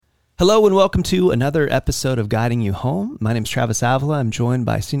Hello and welcome to another episode of Guiding You Home. My name is Travis Avila. I'm joined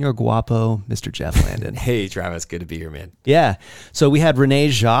by Senior Guapo, Mr. Jeff Landon. Hey, Travis. Good to be here, man. Yeah. So we had Renee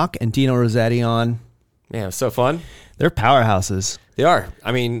Jacques and Dino Rossetti on. Man, it was so fun. They're powerhouses. They are.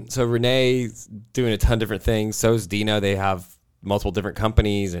 I mean, so Renee's doing a ton of different things. So is Dino. They have multiple different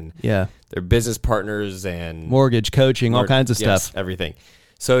companies and they're business partners and mortgage coaching, all kinds of stuff. Everything.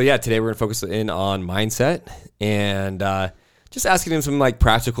 So yeah, today we're going to focus in on mindset and just asking him some like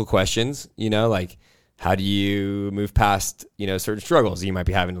practical questions, like how do you move past, certain struggles you might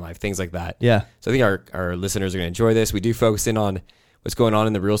be having in life, things like that. Yeah. So I think our listeners are going to enjoy this. We do focus in on what's going on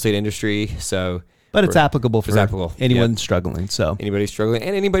in the real estate industry. But it's applicable for anyone struggling. So anybody struggling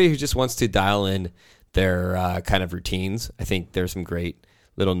and anybody who just wants to dial in their kind of routines. I think there's some great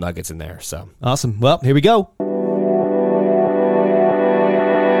little nuggets in there. So awesome. Well, here we go.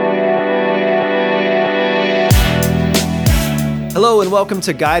 Hello and welcome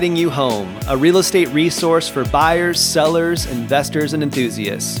to Guiding You Home, a real estate resource for buyers, sellers, investors, and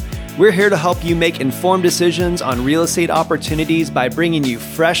enthusiasts. We're here to help you make informed decisions on real estate opportunities by bringing you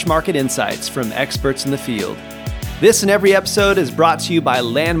fresh market insights from experts in the field. This and every episode is brought to you by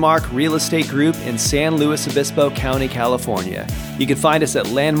Landmark Real Estate Group in San Luis Obispo County, California. You can find us at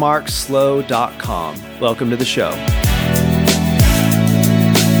landmarkslow.com. Welcome to the show.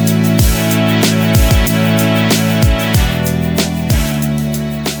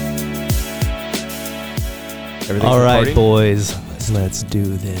 All right, boys, let's do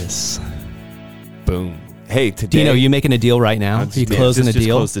this. Boom. Hey, today, Dino, you making a deal right now? Are you closing a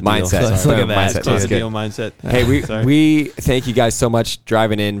deal? Mindset. Let's look at that. Close the deal mindset. Hey, we thank you guys so much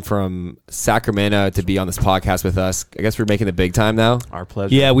driving in from Sacramento to be on this podcast with us. I guess we're making the big time now. Our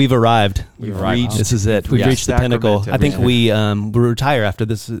pleasure. Yeah, we've arrived. We've reached. This is it. We've reached the pinnacle. I think we'll retire after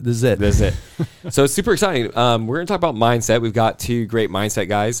this. This is it. So it's super exciting. We're going to talk about mindset. We've got two great mindset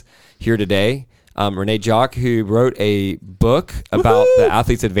guys here today. Renee Jacques, who wrote a book about the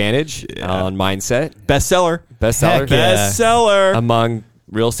athlete's advantage on mindset. Bestseller. Bestseller among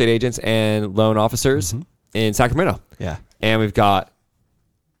real estate agents and loan officers in Sacramento. Yeah. And we've got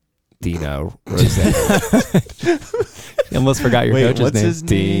Dino Rossetti. You almost forgot your coach's what's name. His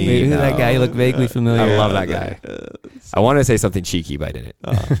name? Wait, who's that guy? You look vaguely familiar. I love that guy. I wanted to say something cheeky, but I didn't.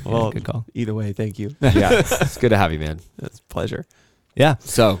 Well, good call. Either way, thank you. Yeah, it's good to have you, man. It's a pleasure. Yeah.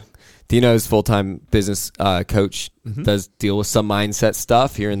 So Dino's full-time business coach, does deal with some mindset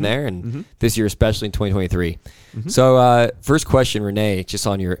stuff here and there, and this year, especially in 2023. So first question, Renee, just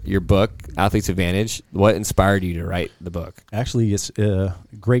on your book, Athlete's Advantage, what inspired you to write the book? Actually, it's a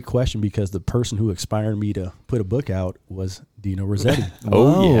great question because the person who inspired me to put a book out was Dino Rossetti.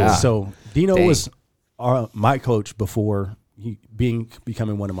 Yeah. So Dino was my coach before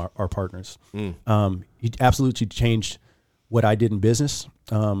becoming one of our partners. He absolutely changed what I did in business.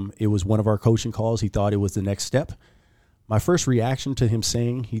 It was one of our coaching calls. He thought it was the next step. My first reaction to him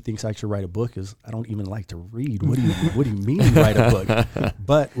saying he thinks I should write a book is, I don't even like to read. What do you mean write a book?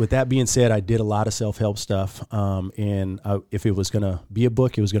 But with that being said, I did a lot of self-help stuff. And if it was going to be a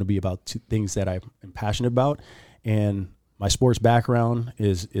book, it was going to be about two things that I'm passionate about. And my sports background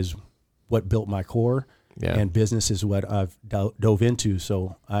is what built my core. Yeah. And business is what I've dove into.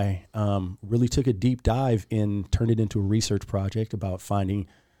 So I really took a deep dive and turned it into a research project about finding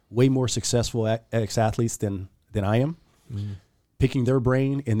way more successful ex-athletes than I am, picking their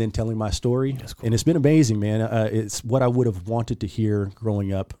brain and then telling my story. Cool. And it's been amazing, man. It's what I would have wanted to hear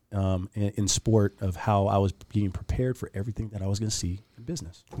growing up in sport, of how I was being prepared for everything that I was going to see in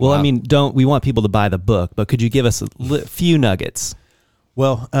business. Well, I mean, we want people to buy the book, but could you give us a few nuggets?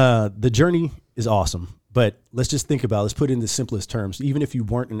 Well, the journey is awesome. But let's just think about it. Let's put it in the simplest terms. Even if you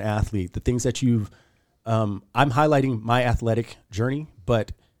weren't an athlete, the things that I'm highlighting my athletic journey,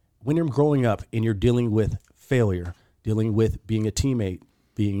 but when you're growing up and you're dealing with failure, dealing with being a teammate,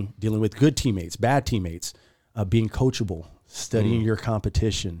 dealing with good teammates, bad teammates, being coachable, studying your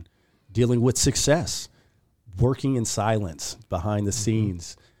competition, dealing with success, working in silence behind the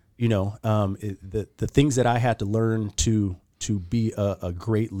scenes, the things that I had to learn to be a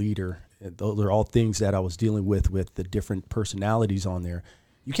great leader. Those are all things that I was dealing with the different personalities on there.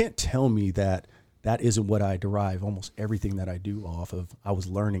 You can't tell me that isn't what I derive almost everything that I do off of. I was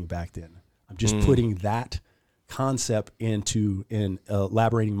learning back then. I'm just putting that concept into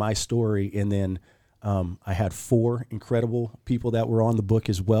elaborating my story. And then I had 4 incredible people that were on the book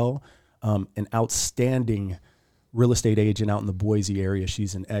as well. An outstanding real estate agent out in the Boise area.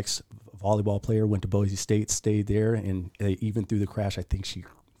 She's an ex-volleyball player, went to Boise State, stayed there, and even through the crash, I think she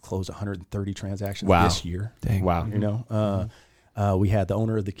closed 130 transactions this year. Dang. Wow. We had the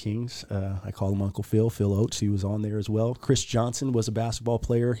owner of the Kings. I call him Uncle Phil Oates. He was on there as well. Chris Johnson was a basketball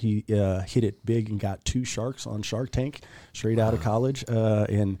player. He hit it big and got 2 Sharks on Shark Tank straight out of college.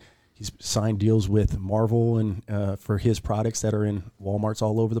 And he's signed deals with Marvel and for his products that are in Walmarts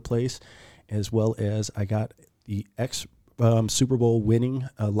all over the place, as well as I got the Super Bowl winning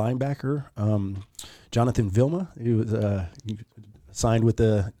linebacker, Jonathan Vilma. He was he signed with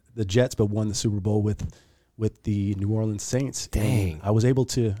the Jets, but won the Super Bowl with the New Orleans Saints. Dang. And I was able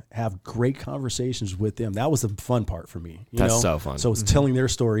to have great conversations with them. That was the fun part for me. That's so fun. So it's telling their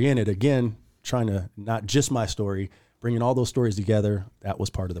story in it. Again, trying to, not just my story, bringing all those stories together. That was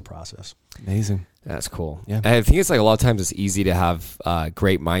part of the process. Amazing. That's cool. Yeah. I think it's like a lot of times it's easy to have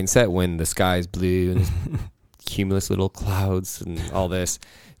great mindset when the sky's blue and there's cumulus little clouds and all this.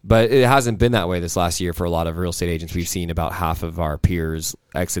 But it hasn't been that way this last year for a lot of real estate agents. We've seen about half of our peers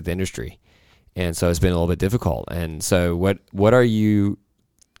exit the industry. And so it's been a little bit difficult. And so what are you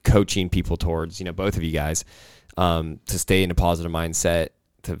coaching people towards, both of you guys, to stay in a positive mindset,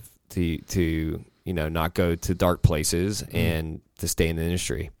 to not go to dark places and to stay in the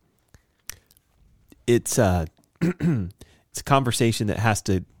industry? It's it's a conversation that has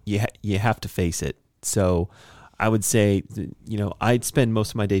to, you have to face it. So I would say, I'd spend most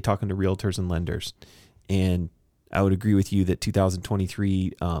of my day talking to realtors and lenders, and I would agree with you that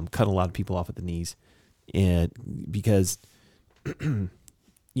 2023 cut a lot of people off at the knees, and because you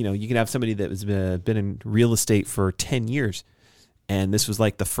can have somebody that has been in real estate for 10 years, and this was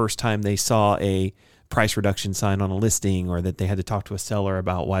like the first time they saw a price reduction sign on a listing, or that they had to talk to a seller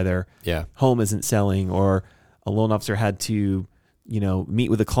about why their home isn't selling, or a loan officer had to meet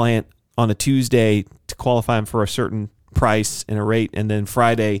with a client on a Tuesday to qualify them for a certain price and a rate, and then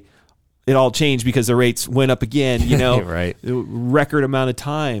Friday it all changed because the rates went up again, Right. Record amount of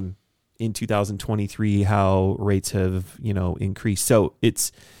time in 2023, how rates have, increased. So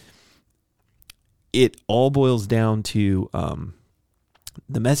it all boils down to,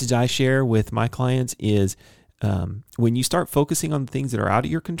 the message I share with my clients is, when you start focusing on things that are out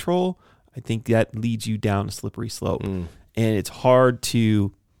of your control, I think that leads you down a slippery slope. And it's hard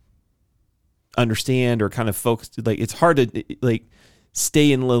to understand or kind of focus. Like, it's hard to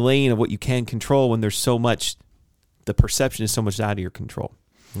stay in the lane of what you can control when there's so much, the perception is so much out of your control.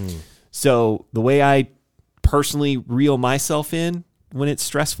 So the way I personally reel myself in when it's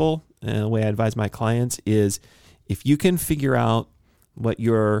stressful, and the way I advise my clients is, if you can figure out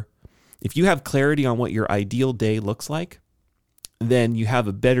if you have clarity on what your ideal day looks like, then you have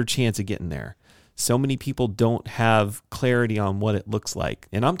a better chance of getting there. So many people don't have clarity on what it looks like.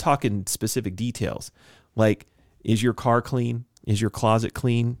 And I'm talking specific details. Like, is your car clean? Is your closet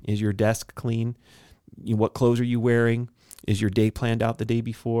clean? Is your desk clean? What clothes are you wearing? Is your day planned out the day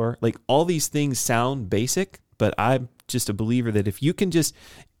before? Like, all these things sound basic, but I'm just a believer that if you can just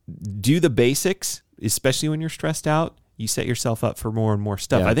do the basics, especially when you're stressed out, you set yourself up for more and more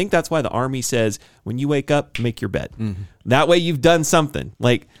stuff. Yeah. I think that's why the Army says, when you wake up, make your bed. That way you've done something.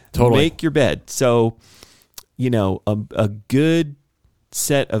 Like, Totally. Make your bed. So, a good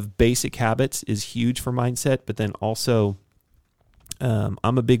set of basic habits is huge for mindset, but then also, I'm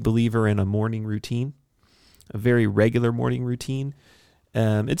a big believer in a morning routine, a very regular morning routine.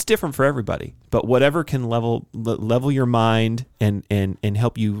 It's different for everybody, but whatever can level your mind and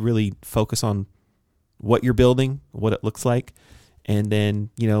help you really focus on what you're building, what it looks like, and then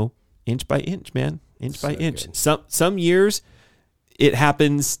inch by inch, man, inch by inch. Good. Some years it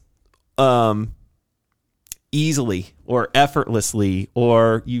happens easily or effortlessly,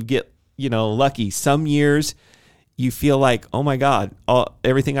 or you get lucky. Some years you feel like, oh my God,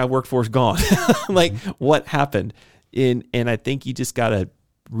 everything I worked for is gone. Like, what happened? And I think you just got to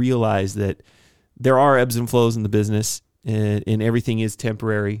realize that there are ebbs and flows in the business, and everything is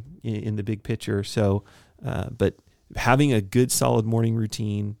temporary in the big picture. So, but having a good, solid morning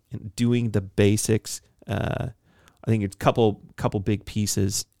routine and doing the basics, I think it's a couple big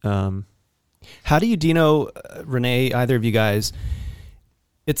pieces. How do you, Renee, either of you guys,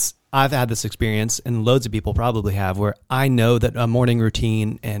 I've had this experience, and loads of people probably have, where I know that a morning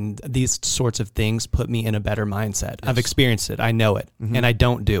routine and these sorts of things put me in a better mindset. Yes. I've experienced it. I know it, and I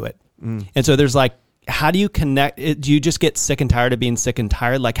don't do it. And so there's how do you connect? Do you just get sick and tired of being sick and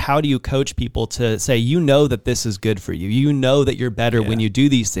tired? Like, how do you coach people to say, that this is good for you? You know that you're better when you do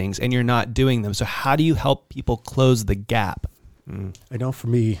these things, and you're not doing them. So how do you help people close the gap? I know for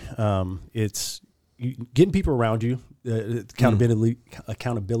me, it's getting people around you.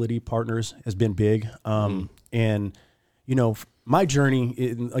 Accountability partners has been big. And, my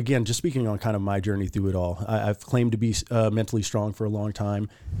journey, again, just speaking on kind of my journey through it all, I've claimed to be mentally strong for a long time.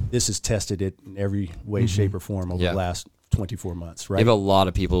 This has tested it in every way, shape, or form over the last 24 months, right? You have a lot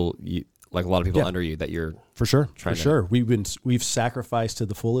of people, Yeah. under you that you're For sure, trying for to- sure. We've sacrificed to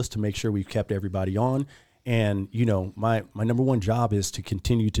the fullest to make sure we've kept everybody on. And my number one job is to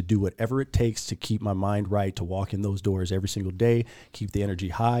continue to do whatever it takes to keep my mind right, to walk in those doors every single day, keep the energy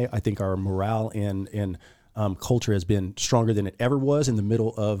high. I think our morale and culture has been stronger than it ever was in the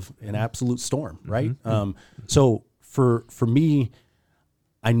middle of an absolute storm, right? So for me,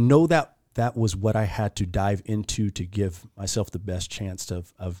 I know that was what I had to dive into to give myself the best chance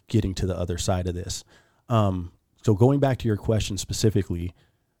of getting to the other side of this. So going back to your question specifically,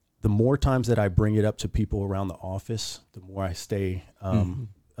 the more times that I bring it up to people around the office, the more I stay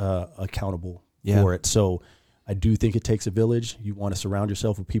accountable for it. So I do think it takes a village. You want to surround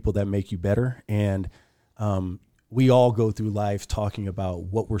yourself with people that make you better. And we all go through life talking about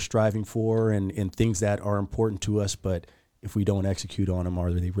what we're striving for and things that are important to us. But if we don't execute on them,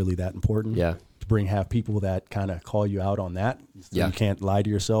 are they really that important? Yeah. To have people that kind of call you out on that. So Yeah. You can't lie to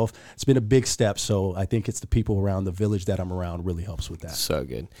yourself. It's been a big step. So I think it's the people around the village that I'm around really helps with that. So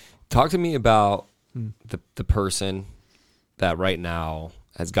good. Talk to me about the person that right now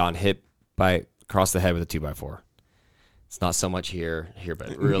has gotten hit across the head with a 2x4. It's not so much here,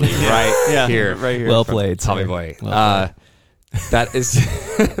 but really right here. Right here. Well played, Tommy sir. boy. Well That is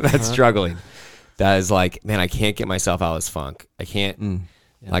that's struggling. That is like, man, I can't get myself out of this funk. I can't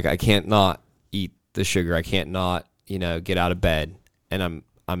I can't not eat the sugar. I can't not, get out of bed. And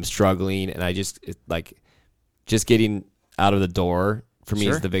I'm struggling, and I just getting out of the door for me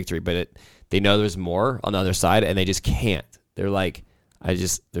is the victory. But they know there's more on the other side, and they just can't. They're like,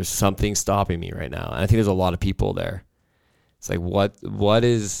 there's something stopping me right now. And I think there's a lot of people there. It's like,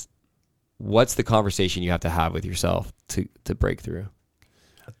 what's the conversation you have to have with yourself to break through?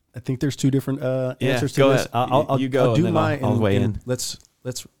 I think there's two different answers to go this. ahead. I'll You go, I'll do and then mine. I'll weigh in.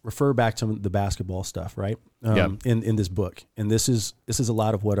 Let's refer back to the basketball stuff, right? Yeah. In this book, and this is a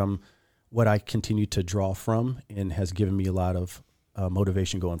lot of what I continue to draw from, and has given me a lot of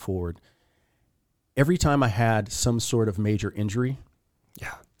motivation going forward. Every time I had some sort of major injury,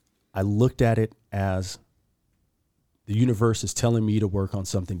 I looked at it as the universe is telling me to work on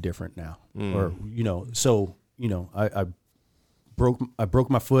something different now, or I broke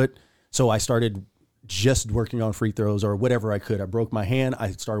my foot, so I started just working on free throws or whatever I could. I broke my hand,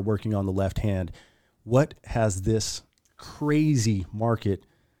 I started working on the left hand. What has this crazy market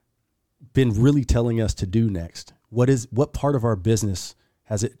been really telling us to do next? What part of our business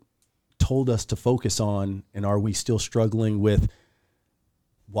has it told us to focus on, and are we still struggling with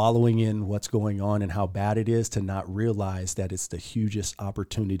wallowing in what's going on and how bad it is, to not realize that it's the hugest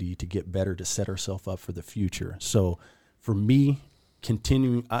opportunity to get better, to set ourselves up for the future? So for me,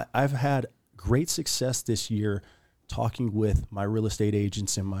 I've had great success this year talking with my real estate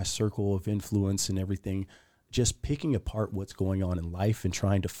agents and my circle of influence and everything, just picking apart what's going on in life and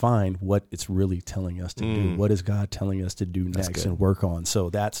trying to find what it's really telling us to do. What is God telling us to do next and work on? So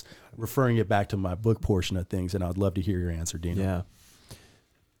that's referring it back to my book portion of things, and I'd love to hear your answer, Dino. Yeah.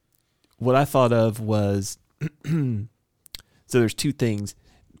 What I thought of was, so there's two things.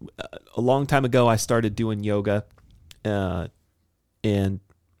 A long time ago, I started doing yoga, and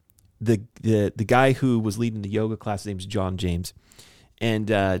the guy who was leading the yoga class, his name's John James, and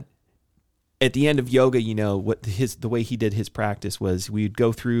at the end of yoga, the way he did his practice was we'd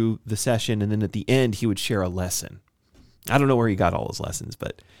go through the session, and then at the end he would share a lesson. I don't know where he got all his lessons,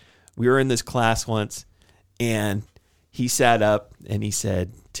 but we were in this class once, and he sat up and he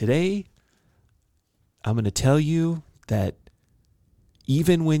said, "Today, I'm going to tell you that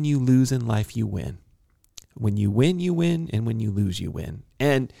even when you lose in life, you win. When you win, you win, and when you lose, you win."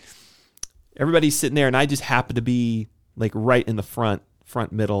 And everybody's sitting there, and I just happened to be like right in the front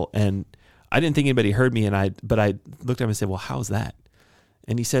middle, and I didn't think anybody heard me, but I looked at him and said, "Well, how's that?"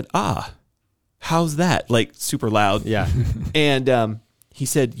 And he said, "How's that?" Like super loud. Yeah. And he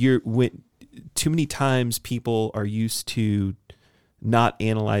said, too many times people are used to not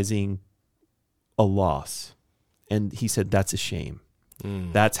analyzing a loss. And he said, that's a shame.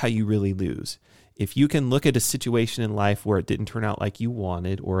 That's how you really lose. If you can look at a situation in life where it didn't turn out like you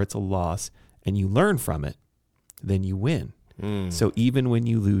wanted, or it's a loss, and you learn from it, then you win. So even when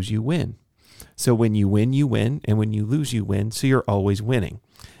you lose, you win. So when you win, you win. And when you lose, you win. So you're always winning.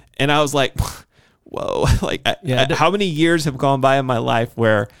 And I was like, whoa, how many years have gone by in my life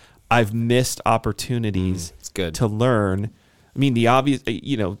where I've missed opportunities to learn? I mean, the obvious,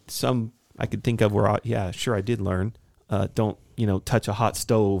 some I could think of where, I did learn. Don't, touch a hot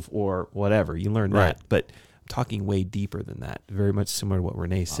stove or whatever. You learn that. But I'm talking way deeper than that. Very much similar to what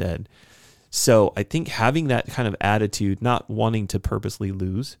Renee said. So I think having that kind of attitude, not wanting to purposely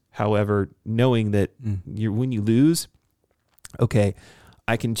lose, however, knowing that when you lose, okay,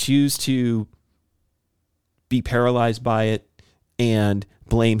 I can choose to be paralyzed by it and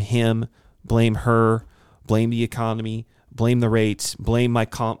blame him, blame her, blame the economy, blame the rates, blame my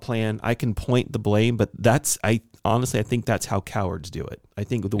comp plan. I can point the blame, but I think that's how cowards do it. I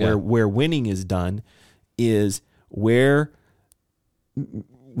think where winning is done is where,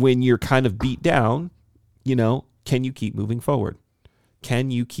 when you're kind of beat down, can you keep moving forward?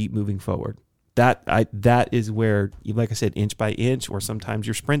 Can you keep moving forward? That is where, like I said, inch by inch, or sometimes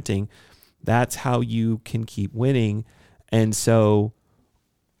you're sprinting. That's how you can keep winning. And so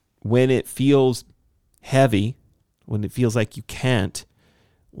when it feels heavy, when it feels like you can't,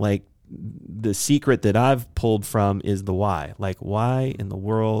 like, the secret that I've pulled from is the why. Like, why in the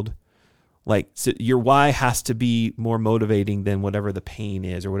world? Like, so your why has to be more motivating than whatever the pain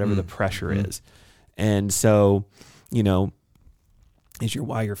is or whatever the pressure is. And so, is your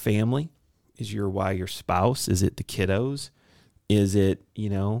why your family? Is your why your spouse? Is it the kiddos? Is it,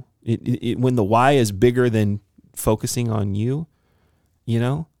 when the why is bigger than focusing on you,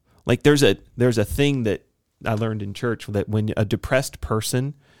 like there's a thing that I learned in church, that when a depressed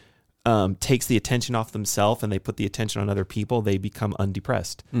person takes the attention off themselves and they put the attention on other people, they become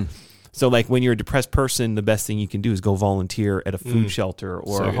undepressed. So like when you're a depressed person, the best thing you can do is go volunteer at a food shelter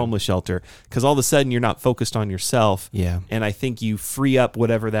or a homeless shelter, because all of a sudden you're not focused on yourself. Yeah. And I think you free up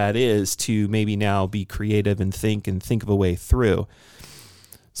whatever that is to maybe now be creative and think of a way through.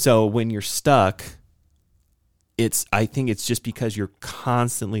 So when you're stuck, I think it's just because you're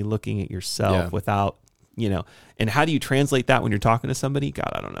constantly looking at yourself without, and how do you translate that when you're talking to somebody?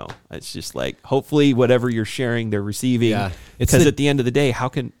 God, I don't know. It's just like, hopefully whatever you're sharing, they're receiving. Yeah. Because at the end of the day, how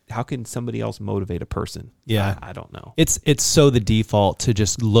can somebody else motivate a person? Yeah. I don't know. It's so the default to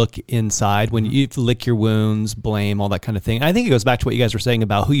just look inside when you lick your wounds, blame, all that kind of thing. I think it goes back to what you guys were saying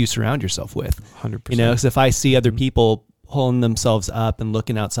about who you surround yourself with. 100%. Because if I see other people pulling themselves up and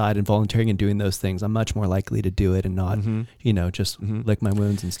looking outside and volunteering and doing those things, I'm much more likely to do it and not, just lick my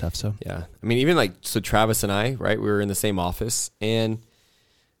wounds and stuff. So, yeah. I mean, even so Travis and I, right, we were in the same office and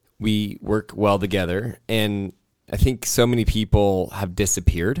we work well together. And I think so many people have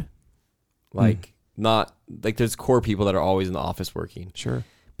disappeared. Like, not like there's core people that are always in the office working. Sure.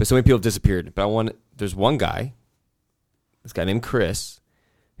 But so many people have disappeared. But there's one guy, this guy named Chris,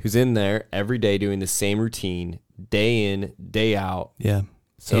 who's in there every day doing the same routine, day in, day out. Yeah.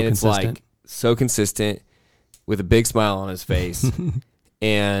 So and consistent. It's like so consistent with a big smile on his face.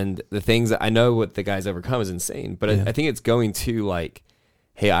 And the things that I know what the guy's overcome is insane. But I think it's going to like,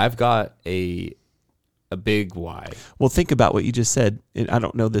 hey, I've got a big why. Well, think about what you just said. And I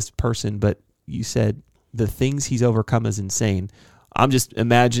don't know this person, but you said the things he's overcome is insane. I'm just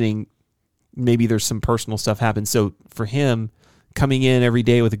imagining maybe there's some personal stuff happen. So for him, coming in every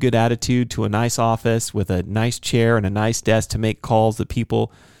day with a good attitude to a nice office with a nice chair and a nice desk to make calls that people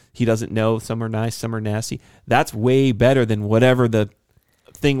he doesn't know, some are nice, some are nasty. That's way better than whatever the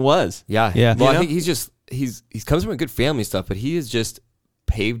thing was. Yeah. Yeah. Well, I think he's comes from a good family stuff, but he has just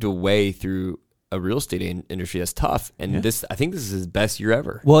paved a way through a real estate industry that's tough. And I think this is his best year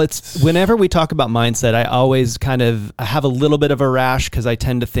ever. Well, it's whenever we talk about mindset, I always I have a little bit of a rash because I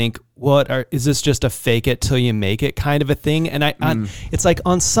tend to think, is this just a fake it till you make it kind of a thing? And it's like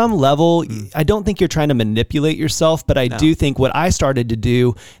on some level, I don't think you're trying to manipulate yourself, but I do think what I started to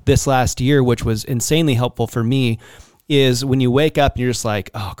do this last year, which was insanely helpful for me, is when you wake up and you're just like,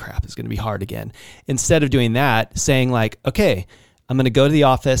 oh crap, it's going to be hard again. Instead of doing that, saying like, okay, I'm going to go to the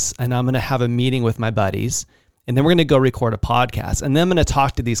office and I'm going to have a meeting with my buddies, and then we're going to go record a podcast, and then I'm going to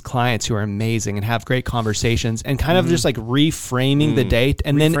talk to these clients who are amazing and have great conversations, and kind of just like reframing the day.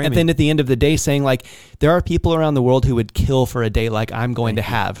 And then at the end of the day saying like, there are people around the world who would kill for a day like I'm going to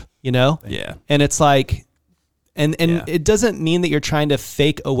have, Yeah. And it's like, and it doesn't mean that you're trying to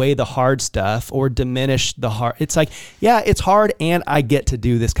fake away the hard stuff or diminish the hard. It's like, yeah, it's hard and I get to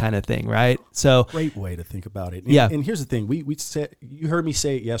do this kind of thing, right? So great way to think about it. Yeah. And here's the thing. We said, you heard me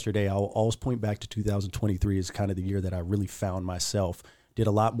say it yesterday. I'll always point back to 2023 as kind of the year that I really found myself. Did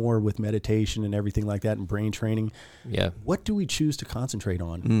a lot more with meditation and everything like that and brain training. Yeah. What do we choose to concentrate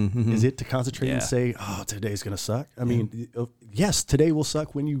on? Is it to concentrate and say, oh, today's going to suck? I mean, yes, today will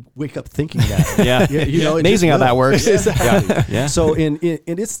suck when you wake up thinking that. Amazing how that works. Exactly. Yeah. So, and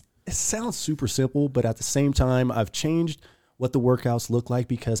it sounds super simple, but at the same time, I've changed what the workouts look like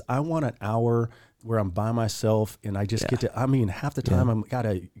because I want an hour where I'm by myself and I just get to, half the time I'm got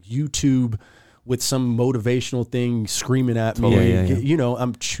a YouTube with some motivational thing screaming at me.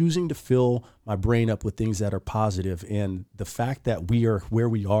 I'm choosing to fill my brain up with things that are positive. And the fact that we are where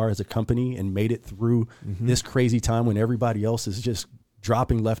we are as a company and made it through this crazy time when everybody else is just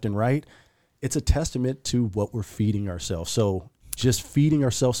dropping left and right, it's a testament to what we're feeding ourselves. So just feeding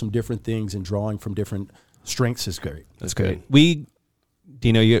ourselves some different things and drawing from different strengths is great. That's great.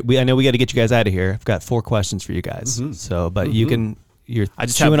 I know we got to get you guys out of here. I've got 4 questions for you guys. So, but you're I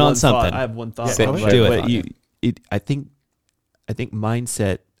just chewing have on one something. Thought. I have one thought. Yeah, do it. I think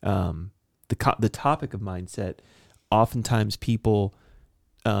mindset. The topic of mindset. Oftentimes, people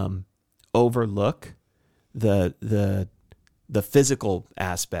overlook the physical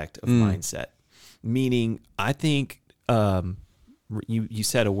aspect of mindset. Meaning, I think you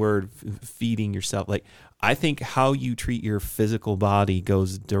said a word, feeding yourself. Like, I think how you treat your physical body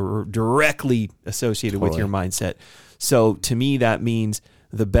goes directly associated with your mindset. So to me, that means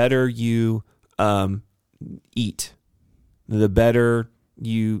the better you eat, the better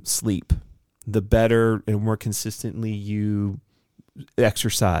you sleep, the better and more consistently you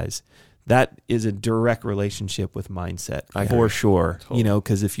exercise. That is a direct relationship with mindset for sure. Totally. You know,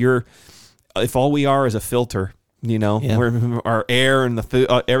 because if all we are is a filter, you know, we're our air and the food,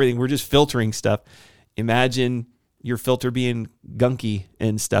 everything, we're just filtering stuff. Imagine your filter being gunky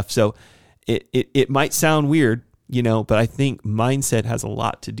and stuff. So it might sound weird, you know, but I think mindset has a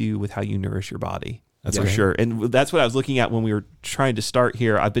lot to do with how you nourish your body. That's for sure. And that's what I was looking at when we were trying to start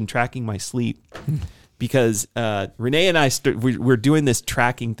here. I've been tracking my sleep because Renee and I, we're doing this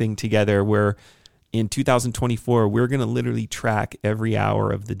tracking thing together where in 2024, we're going to literally track every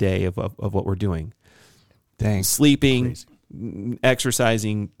hour of the day of what we're doing. Dang. Sleeping, Crazy.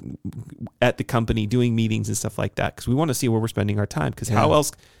 Exercising, at the company, doing meetings and stuff like that, because we want to see where we're spending our time, because how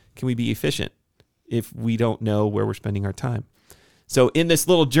else can we be efficient if we don't know where we're spending our time? So in this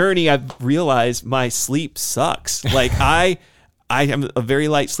little journey, I've realized my sleep sucks. Like I am a very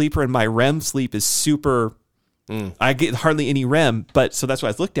light sleeper, and my REM sleep is super. I get hardly any REM, but so that's why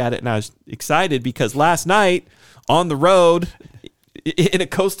I looked at it and I was excited because last night on the road in a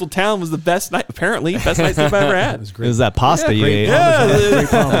coastal town was the best night. Apparently, best night sleep I ever had. It was great. It was that pasta you ate. Great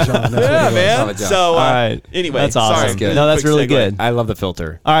Parmesan. That's what it was. Man. So All right. anyway, that's awesome. sorry. Good. No, that's Quick really segue. good. I love the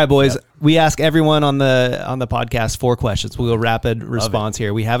filter. All right, boys. We ask everyone on the podcast 4 questions. We'll go rapid response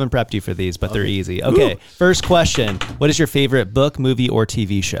here. We haven't prepped you for these, but they're easy. Okay. First question: what is your favorite book, movie, or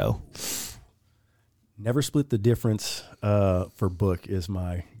TV show? Never Split the Difference for book is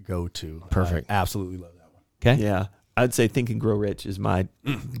my go-to. Perfect. I absolutely love that one. Okay. Yeah, I'd say Think and Grow Rich is my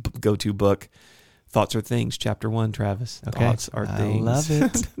go-to book. Thoughts Are Things, Chapter 1, Travis. Okay. Thoughts Are Things. I love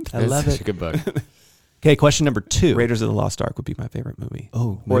it. I love It's it. a good book. Okay. Question number 2. Raiders of the Lost Ark would be my favorite movie.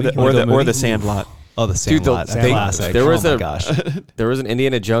 Oh, or movie? the You wanna go or movie? the Sandlot. Oh, the Sandlot. Dude, That's classic. there was oh my gosh. there was an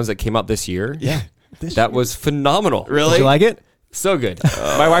Indiana Jones that came out this year. Yeah, That was phenomenal. really. Did you like it? So good.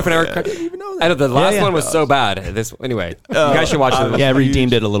 My wife and I were. I know the last one was so bad. Anyway, you guys should watch it. Yeah,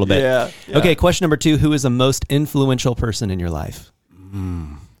 redeemed it a little bit. Yeah. Okay. Question number 2: who is the most influential person in your life?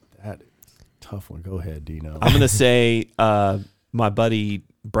 That is a tough one. Go ahead, Dino. I'm gonna say my buddy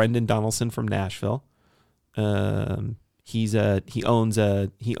Brendan Donaldson from Nashville. He owns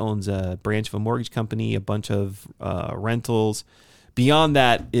a branch of a mortgage company, a bunch of rentals. Beyond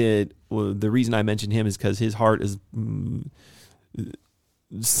that, the reason I mentioned him is because his heart is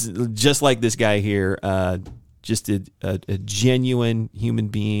just like this guy here. Just a genuine human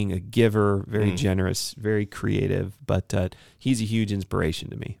being, a giver, very generous, very creative. But he's a huge inspiration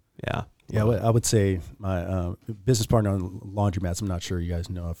to me. Yeah. Yeah, I would say my business partner on laundromats. I'm not sure you guys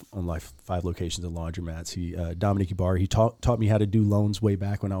know of on like 5 locations of laundromats. He Dominic Ibarra. He taught me how to do loans way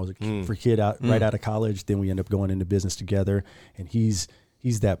back when I was a kid right out of college. Then we ended up going into business together, and he's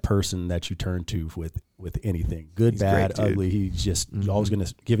that person that you turn to with anything, good, bad, great, dude. ugly. He's just always going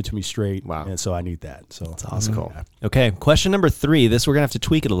to give it to me straight. Wow. And so I need that. So that's awesome. Cool. Okay. Question number 3. This we're gonna have to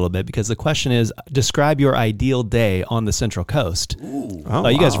tweak it a little bit because the question is: describe your ideal day on the Central Coast. Oh,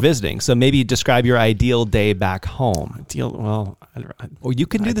 You guys are visiting, so maybe describe your ideal day back home. Or you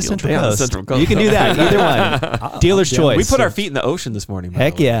can do the Ideal Central day on the Coast. Central Coast. You can do that. Either one. Dealer's choice. We put our feet in the ocean this morning. by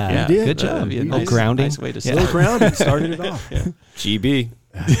Heck the way. yeah. We did. Good job. That'd be a Oh, nice, grounding. nice way to Yeah. start. Little grounding started it off. GB.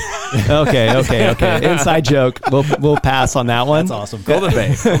 Okay. Inside joke. We'll pass on that one. That's awesome. Golden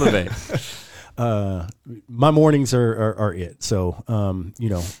Bay. My mornings are it. So,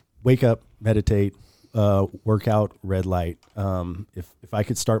 wake up, meditate, workout, red light. If I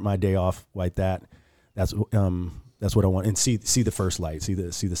could start my day off like that, that's what I want. And see the first light, see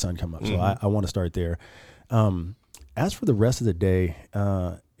the sun come up. So I want to start there. As for the rest of the day,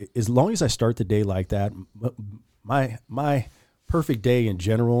 as long as I start the day like that, my perfect day in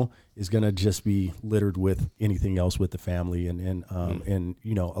general is going to just be littered with anything else with the family and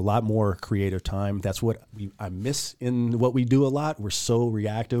a lot more creative time. That's what I miss in what we do a lot. We're so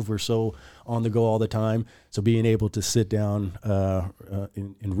reactive. We're so on the go all the time. So being able to sit down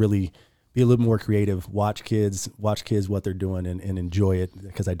and really be a little more creative, watch kids what they're doing and enjoy it,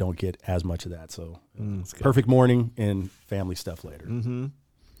 because I don't get as much of that. So perfect morning and family stuff later. Mm-hmm.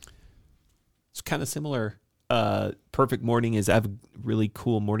 It's kind of similar. Perfect morning is I have a really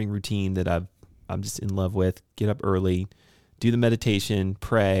cool morning routine that I'm just in love with. Get up early, do the meditation,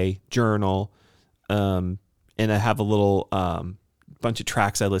 pray, journal, and I have a little bunch of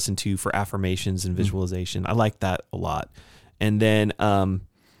tracks I listen to for affirmations and visualization. I like that a lot. And then I'll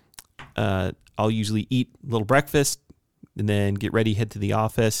usually eat a little breakfast and then get ready, head to the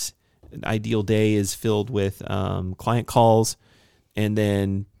office. An ideal day is filled with client calls, and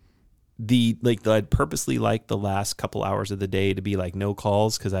then I'd purposely like the last couple hours of the day to be like no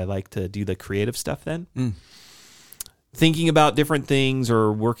calls, because I like to do the creative stuff then. Thinking about different things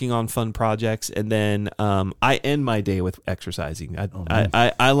or working on fun projects, and then I end my day with exercising.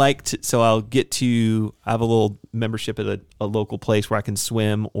 I like to, so I'll get to, I have a little membership at a local place where I can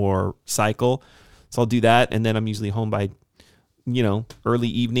swim or cycle, so I'll do that, and then I'm usually home by early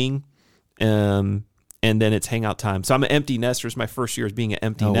evening, and then it's hangout time. So I'm an empty nester. It's my first year as being an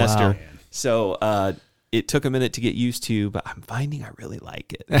empty nester. Wow. So it took a minute to get used to, but I'm finding I really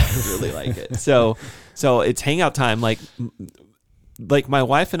like it. I really like it. So it's hangout time. Like my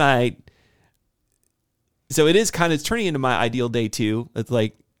wife and I. So it is kind of, it's turning into my ideal day too. It's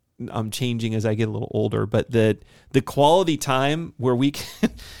like I'm changing as I get a little older, but the quality time where we're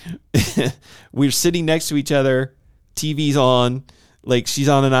sitting next to each other, TV's on. Like she's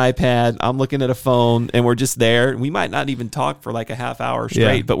on an iPad, I'm looking at a phone, and we're just there. We might not even talk for like a half hour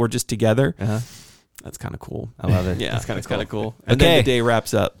straight, but we're just together. That's kind of cool. I love it. Yeah, it's kind of cool. And then the day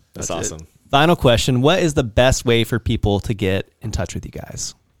wraps up. That's awesome. Final question: what is the best way for people to get in touch with you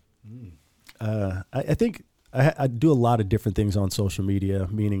guys? I think I do a lot of different things on social media.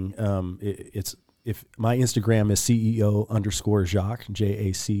 Meaning, if my Instagram is CEO_Jacques,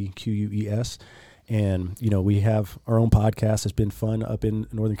 JACQUES. And, we have our own podcast. It's been fun up in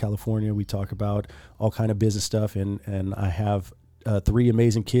Northern California. We talk about all kind of business stuff. And I have 3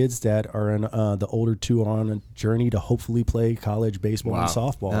 amazing kids that are in, the older 2 are on a journey to hopefully play college baseball and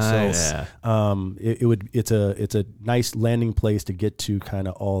softball. Nice. So it's a nice landing place to get to kind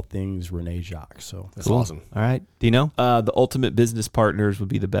of all things Renee Jacques. So that's awesome. All right. Do you know? The Ultimate Business Partners would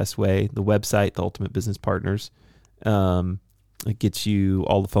be the best way. The website, the Ultimate Business Partners. It gets you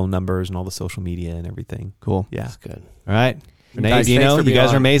all the phone numbers and all the social media and everything. Cool. Yeah. That's good. All right. Renee, guys, Dino, you guys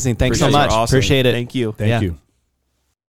on. are amazing. Thanks so much. Awesome. Appreciate it. Thank you. Thank you.